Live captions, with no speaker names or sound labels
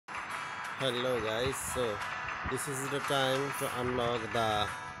Hello guys, so this is the time to unlock the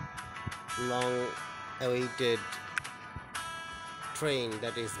long awaited train,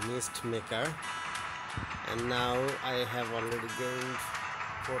 that is Mist Maker, and now I have already gained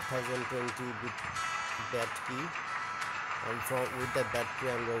 4020 bat key, and with that bat key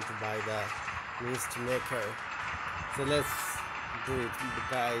I'm going to buy the Mist Maker. So let's do it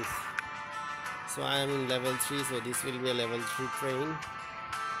guys. So I am in level 3, so this will be a level 3 train,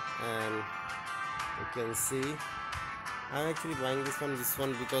 and you can see I'm actually buying this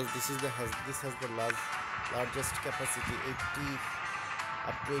one because this has the largest capacity, 80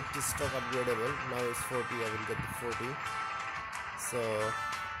 up to 80 stock upgradable. Now it's 40, I will get the 40. So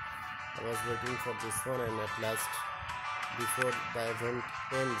I was waiting for this one, and at last, before the event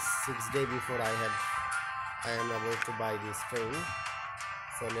ends, 6 days before I am able to buy this train.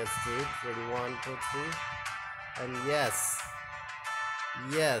 So let's do it. Ready, 1 2 3, and yes,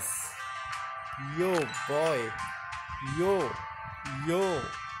 yo boy, yo,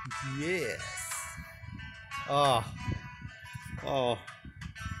 yes. Oh,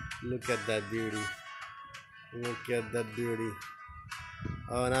 look at that beauty,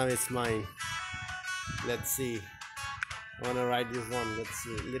 oh, now it's mine. Let's see, I want to ride this one. Let's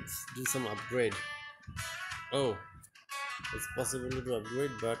see, let's do some upgrade. Oh, it's possible to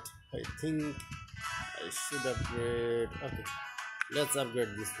upgrade, but I think I should upgrade. Okay, let's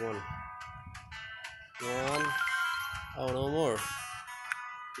upgrade this one. Oh, no more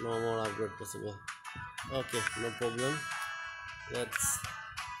upgrade possible. Okay, no problem. Let's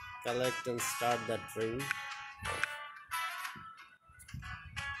collect and start that train.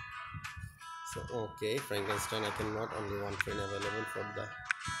 So okay, Frankenstein, I cannot, only one train available for the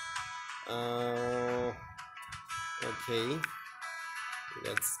okay,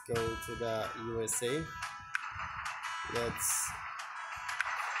 let's go to the USA. Let's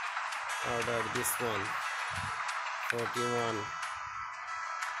order this one, 41.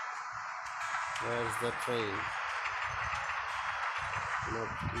 Where's the train? Not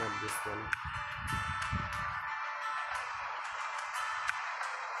this one.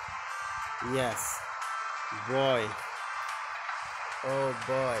 Yes, boy, oh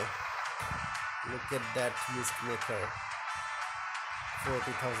boy, look at that Mist Maker,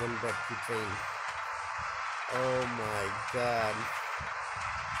 40,000 battery train. Oh my god,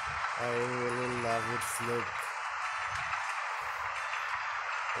 I really love its look.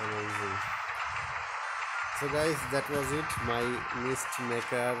 Amazing. So guys, that was it, my Mist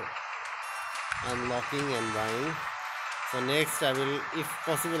Maker unlocking and buying. So next I will, if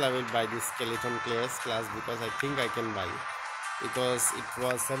possible, I will buy this skeleton class because I think I can buy it, because it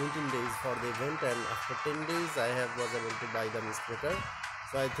was 17 days for the event, and after 10 days I was able to buy the Mist Maker.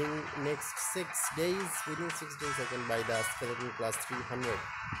 So I think next 6 days, within 6 days I can buy the skeleton class 300.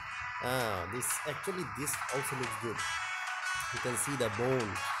 This also looks good. You can see the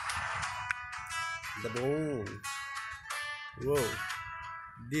bone. Whoa,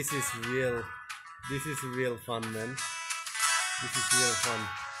 this is real fun, man. This is real fun.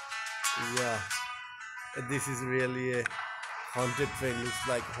 Yeah, this is really a haunted train. Looks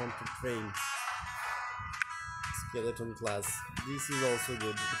like a haunted train. Skeleton class. This is also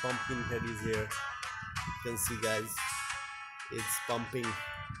good. The pumpkin head is here. You can see, guys, it's pumping.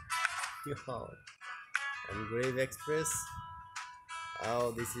 And Grave Express.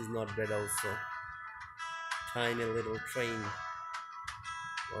 Oh, this is not bad also. Tiny little train.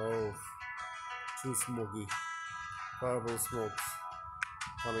 Oh, too smoky. Purple smokes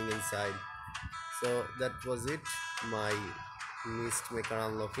coming inside. So that was it, my Mist Maker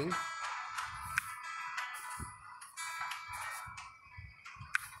unlocking.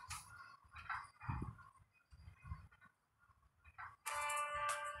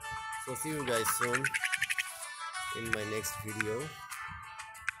 So see you guys soon in my next video.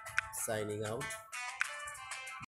 Signing out.